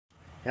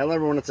Hello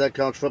everyone, it's that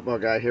college football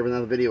guy here with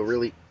another video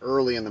really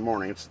early in the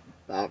morning. It's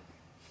about,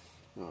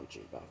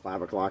 about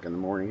 5 o'clock in the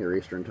morning here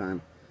Eastern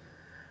time.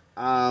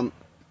 Want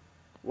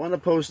to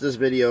post this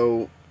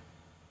video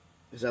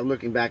because I'm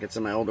looking back at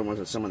some of my older ones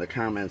and some of the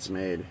comments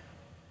made.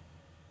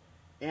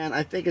 And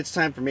I think it's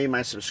time for me and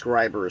my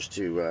subscribers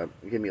to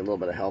give me a little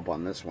bit of help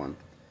on this one.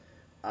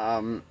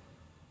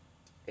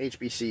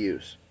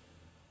 HBCUs.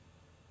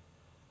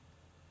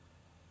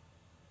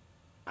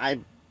 I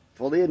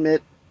fully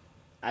admit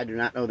I do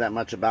not know that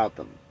much about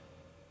them.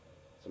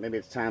 So maybe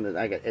it's time that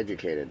I get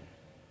educated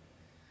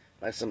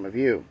by some of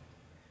you.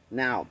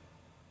 Now,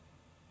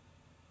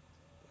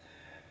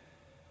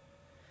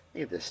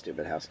 get this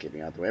stupid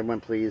housekeeping out the way.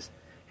 Everyone please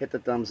hit the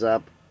thumbs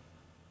up,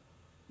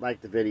 like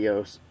the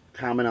videos,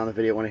 comment on the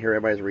video. I want to hear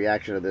everybody's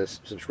reaction to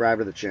this. Subscribe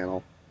to the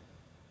channel.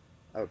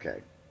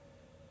 Okay.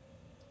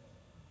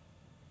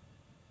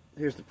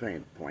 Here's the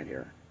main point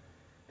here.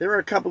 There are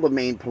a couple of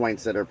main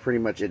points that are pretty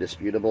much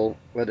indisputable,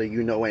 whether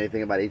you know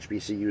anything about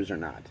HBCUs or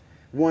not.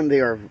 One, they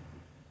are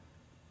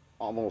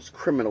almost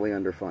criminally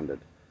underfunded.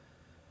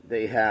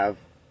 They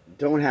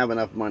don't have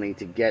enough money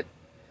to get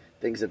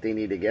things that they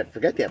need to get.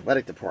 Forget the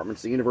athletic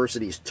departments. The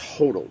university's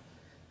total.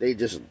 They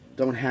just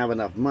don't have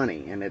enough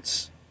money, and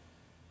it's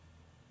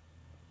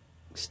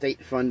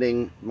state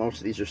funding. Most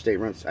of these are state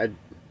runs. This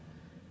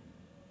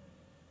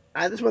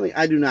is one thing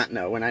I do not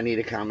know, and I need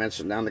a comment.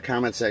 So down in the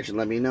comment section,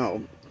 let me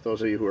know.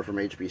 Those of you who are from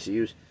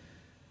HBCUs,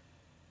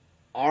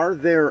 are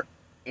there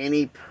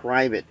any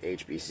private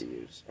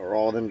HBCUs, or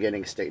all of them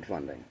getting state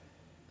funding?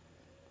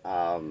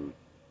 That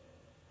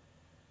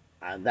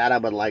I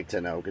would like to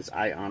know, because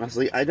I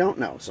honestly don't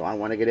know, so I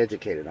want to get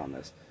educated on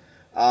this.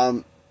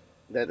 That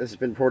this has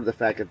been reported the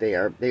fact that they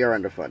are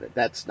underfunded.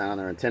 That's not on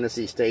there. In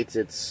Tennessee states,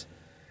 it's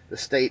the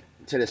state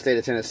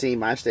of Tennessee,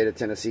 my state of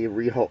Tennessee,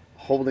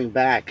 holding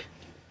back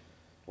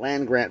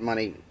land grant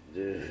money,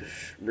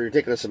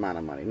 ridiculous amount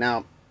of money.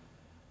 Now,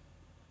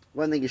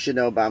 one thing you should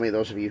know about me,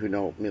 those of you who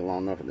know me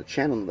long enough in the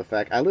channel, the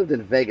fact I lived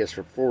in Vegas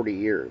for 40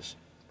 years.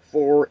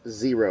 40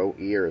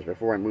 years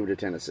before I moved to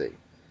Tennessee.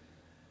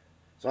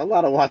 So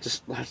got to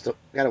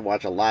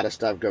watch a lot of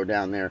stuff go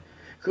down there,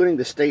 including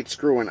the state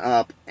screwing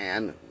up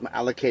and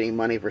allocating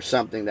money for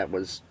something that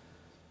was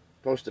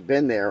supposed to have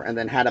been there, and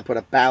then had to put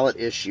a ballot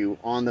issue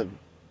on the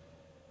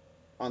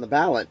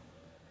ballot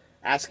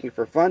asking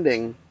for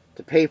funding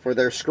to pay for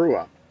their screw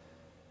up.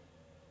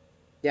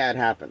 Yeah, it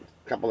happened.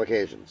 A couple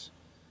occasions.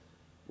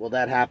 Will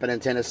that happen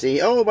in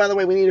Tennessee? Oh, by the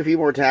way, we need a few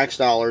more tax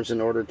dollars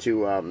in order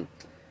to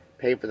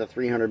pay for the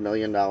 $300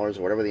 million, or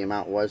whatever the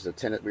amount was,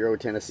 that we owe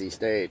Tennessee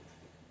State.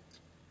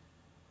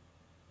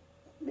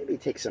 Maybe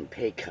take some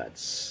pay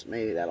cuts.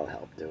 Maybe that'll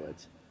help do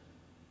it.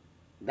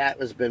 That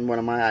has been one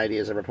of my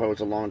ideas I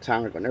proposed a long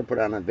time ago. I never put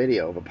it on a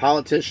video. If a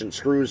politician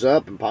screws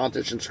up and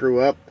politicians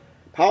screw up,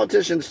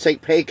 politicians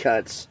take pay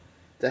cuts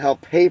to help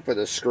pay for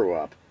the screw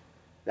up.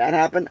 That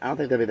happened? I don't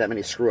think there'll be that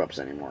many screw ups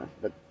anymore.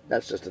 But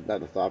that's just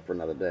another thought for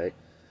another day.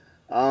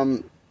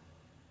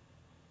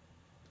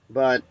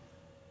 But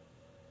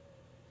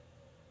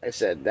I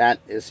said that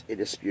is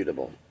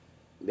indisputable.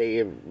 They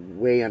are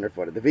way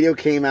underfunded. The video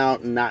came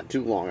out not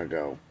too long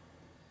ago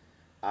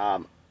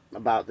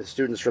about the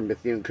students from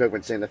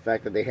Bethune-Cookman saying the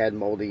fact that they had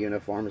moldy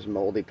uniforms,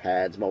 moldy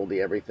pads, moldy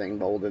everything,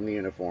 mold in the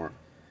uniform,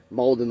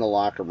 mold in the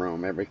locker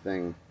room,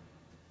 everything,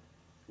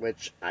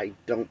 which I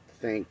don't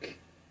think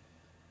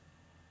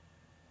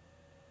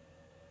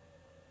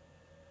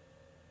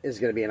is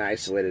going to be an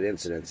isolated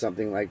incident,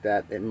 something like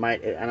that. It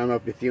might. I don't know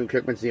if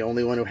Bethune-Cookman's the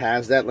only one who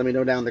has that. Let me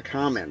know down in the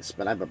comments.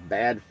 But I have a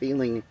bad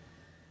feeling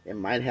it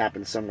might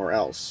happen somewhere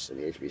else in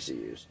the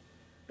HBCUs.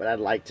 But I'd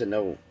like to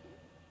know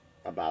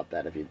about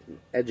that if you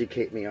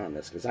educate me on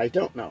this, because I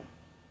don't know.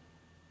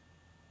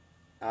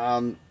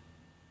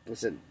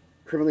 Listen,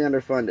 criminally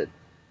underfunded.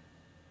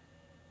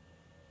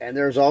 And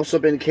there's also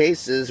been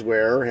cases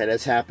where it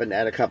has happened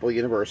at a couple of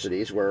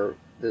universities where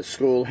the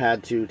school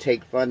had to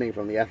take funding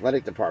from the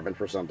athletic department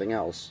for something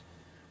else,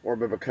 or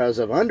because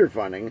of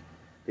underfunding,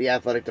 the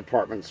athletic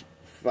department's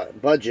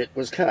budget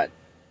was cut.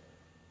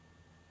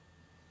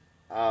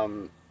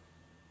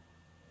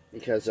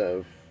 Because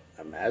of,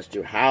 as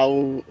to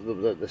how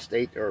the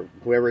state or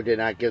whoever did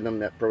not give them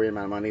that appropriate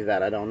amount of money,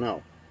 that I don't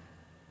know.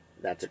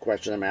 That's a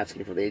question I'm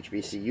asking for the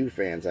HBCU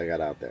fans I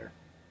got out there.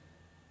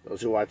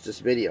 Those who watch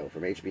this video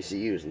from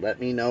HBCUs, let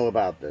me know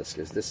about this,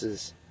 because this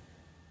is,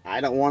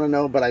 I don't want to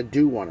know, but I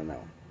do want to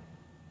know.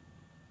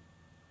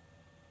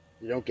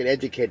 You don't get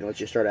educated unless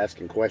you start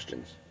asking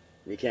questions.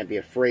 You can't be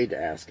afraid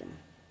to ask them.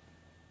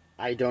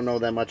 I don't know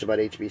that much about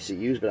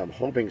HBCUs, but I'm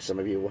hoping some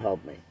of you will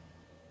help me.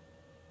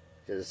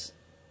 Because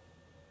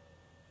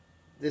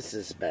this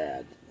is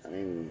bad. I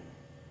mean,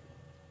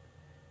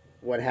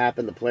 what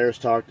happened, the players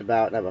talked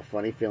about, and I have a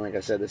funny feeling, like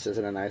I said, this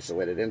isn't an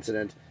isolated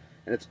incident,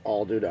 and it's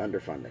all due to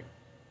underfunding.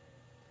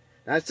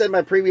 Now, I said in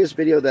my previous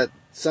video that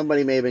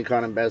somebody may have been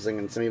caught embezzling,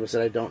 and some people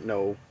said I don't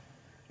know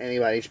any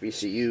about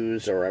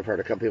HBCUs, or I've heard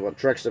a couple people on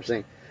truck stuff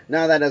saying,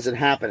 no, that doesn't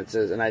happen. It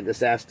says, and I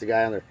just asked the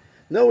guy on there,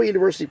 no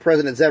university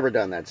president's ever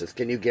done that. It says,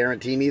 can you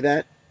guarantee me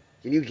that?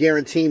 Can you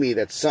guarantee me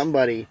that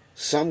somebody,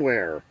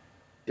 somewhere,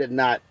 did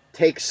not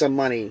take some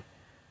money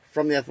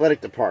from the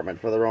athletic department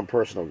for their own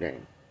personal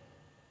gain.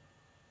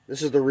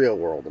 This is the real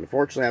world.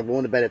 Unfortunately, I'm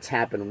willing to bet it's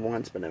happened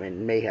once, but it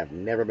may have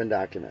never been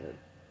documented.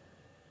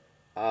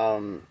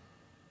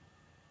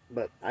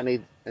 But I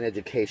need an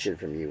education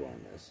from you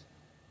on this.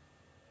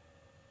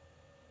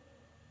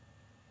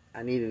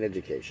 I need an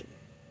education.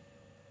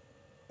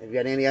 If you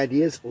got any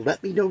ideas,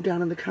 let me know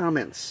down in the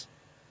comments.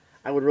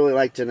 I would really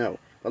like to know.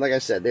 But like I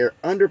said, they're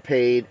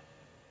underpaid,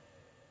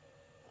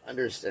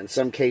 in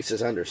some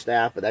cases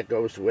understaffed, but that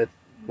goes with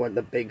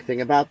the big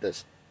thing about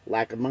this,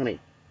 lack of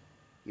money.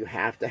 You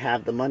have to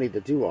have the money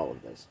to do all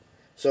of this.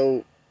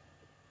 So,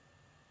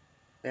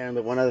 and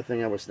the one other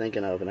thing I was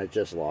thinking of, and I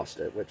just lost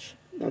it, which,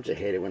 don't you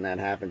hate it when that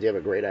happens? You have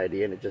a great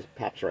idea and it just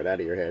pops right out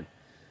of your head.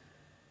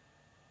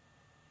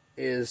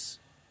 Is,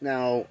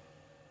 now,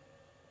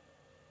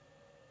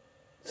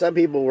 some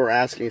people were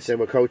asking, saying,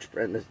 well, Coach,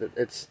 and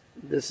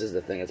this is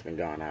the thing that's been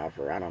gone out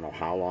for I don't know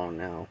how long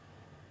now.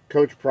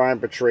 Coach Prime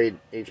betrayed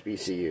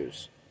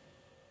HBCUs.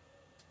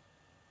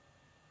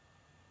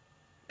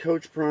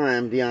 Coach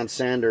Prime, Deion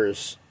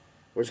Sanders,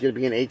 was going to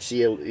be an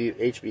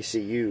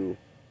HBCU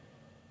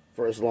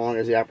for as long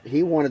as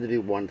he wanted to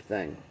do one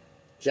thing.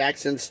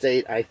 Jackson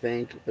State, I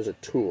think, was a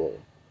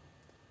tool.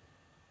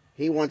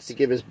 He wants to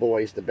give his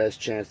boys the best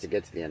chance to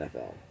get to the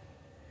NFL.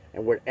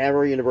 And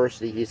whatever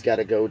university he's got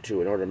to go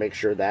to in order to make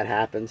sure that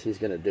happens, he's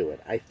going to do it.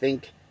 I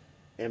think,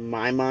 in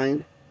my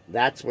mind,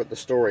 that's what the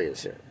story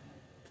is here.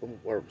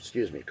 Or,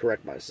 excuse me,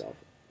 correct myself,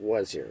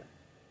 was here.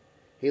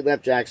 He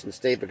left Jackson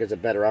State because a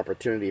better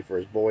opportunity for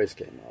his boys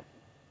came up.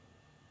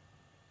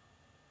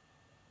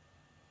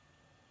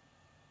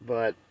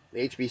 But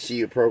the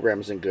HBCU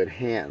program is in good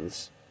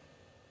hands.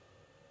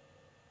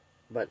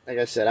 But like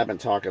I said, I've been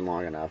talking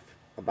long enough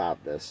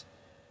about this.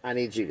 I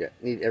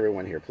need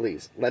everyone here,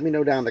 please. Let me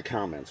know down in the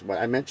comments what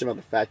I mentioned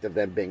about the fact of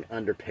them being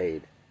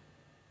underpaid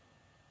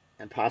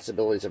and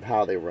possibilities of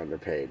how they were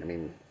underpaid. I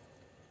mean,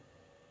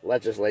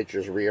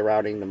 legislatures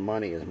rerouting the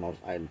money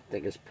I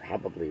think is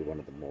probably one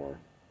of the more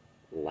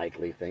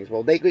likely things.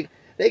 Well, they could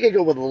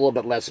go with a little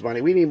bit less money.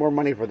 We need more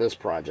money for this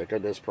project or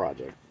this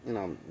project. You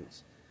know,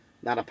 it's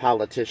not a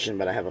politician,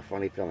 but I have a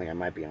funny feeling I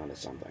might be onto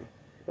something.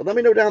 But let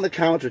me know down in the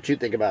comments what you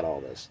think about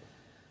all this.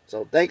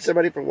 So thanks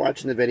everybody for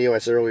watching the video.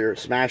 As I said earlier,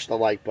 smash the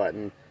like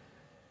button,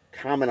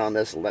 comment on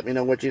this, let me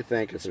know what you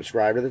think, and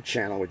subscribe to the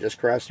channel. We just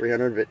crossed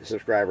 300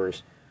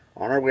 subscribers,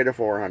 on our way to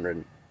 400. Let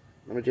me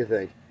know what you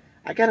think.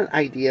 I got an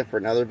idea for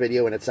another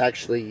video, and it's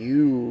actually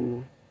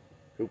you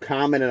who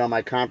commented on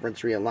my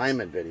conference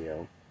realignment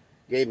video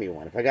gave me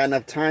one. If I got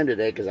enough time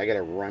today, because I got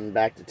to run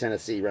back to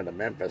Tennessee, run to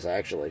Memphis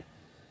actually,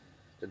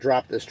 to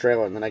drop this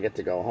trailer, and then I get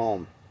to go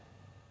home.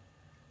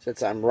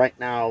 Since I'm right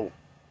now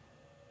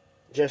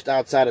just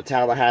outside of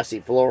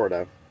Tallahassee,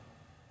 Florida,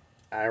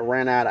 I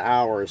ran out of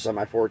hours on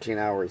my 14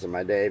 hours of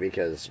my day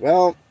because,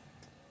 well,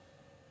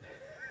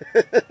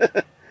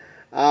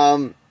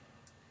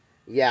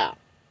 yeah.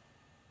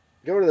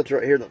 Go to the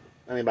truck. Hear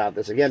me about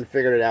this. Again,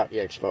 figured it out,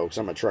 yes, folks.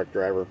 I'm a truck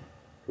driver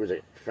who's a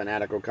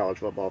fanatical college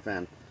football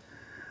fan.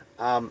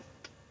 I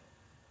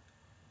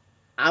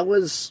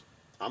was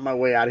on my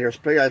way out of here.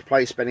 I was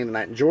probably spending the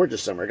night in Georgia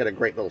somewhere. I got a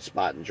great little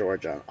spot in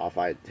Georgia off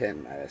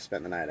I-10 I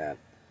spent the night at.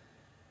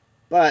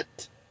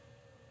 But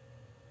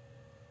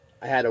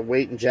I had to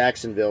wait in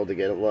Jacksonville to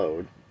get a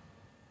load.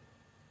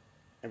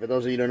 And for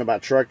those of you who don't know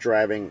about truck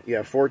driving, you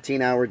have a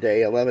 14-hour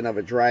day, 11 of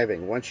it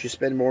driving. Once you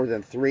spend more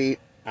than 3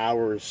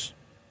 hours,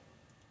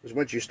 because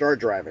once you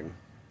start driving,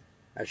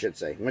 I should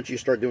say, once you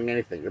start doing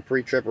anything, your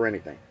pre-trip or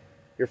anything,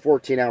 your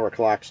 14-hour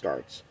clock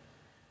starts.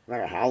 No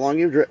matter how long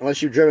you've driven,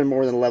 unless you've driven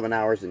more than 11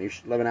 hours, and you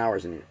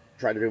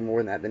try to do more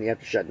than that, then you have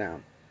to shut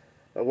down.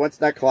 But once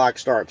that clock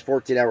starts,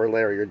 14 hours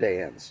later, your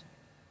day ends.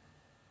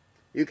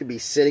 You could be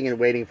sitting and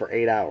waiting for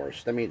 8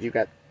 hours. That means you've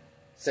got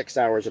 6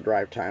 hours of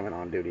drive time and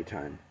on-duty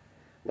time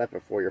left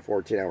before your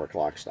 14-hour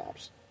clock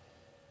stops.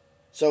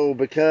 So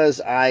because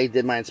I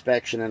did my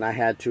inspection and I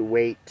had to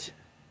wait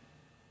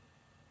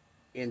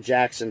in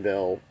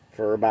Jacksonville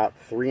for about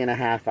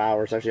 3.5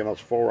 hours, actually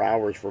almost 4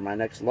 hours for my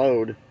next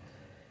load,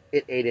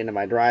 it ate into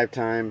my drive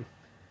time.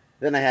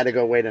 Then I had to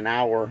go wait an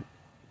hour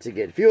to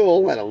get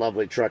fuel at a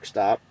lovely truck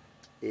stop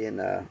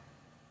in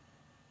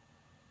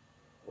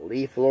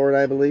Lee, Florida,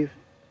 I believe.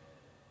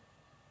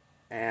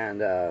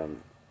 And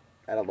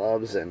at a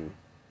Love's, and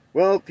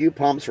well, a few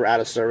pumps were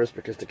out of service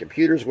because the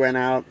computers went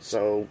out,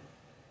 so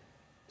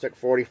it took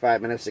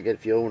 45 minutes to get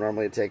fuel.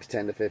 Normally it takes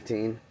 10 to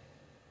 15.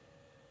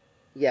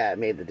 Yeah, it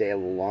made the day a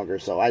little longer,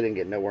 so I didn't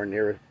get nowhere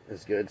near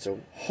as good. So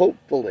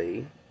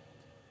hopefully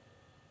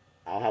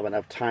I'll have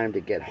enough time to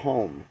get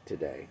home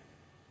today.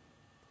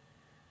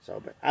 So,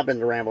 but I've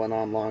been rambling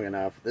on long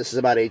enough. This is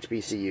about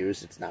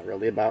HBCUs. It's not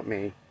really about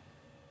me.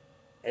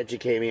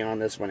 Educate me on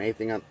this one.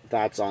 Anything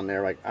thoughts on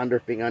there, like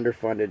being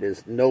underfunded,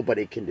 is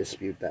nobody can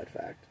dispute that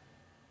fact.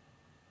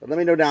 But let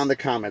me know down in the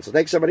comments. So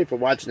thanks everybody for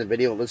watching the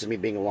video and listening to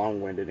me being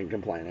long-winded and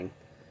complaining.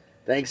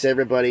 Thanks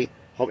everybody.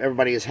 Hope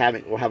everybody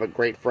will have a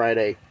great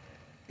Friday.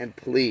 And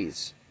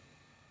please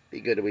be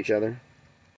good to each other.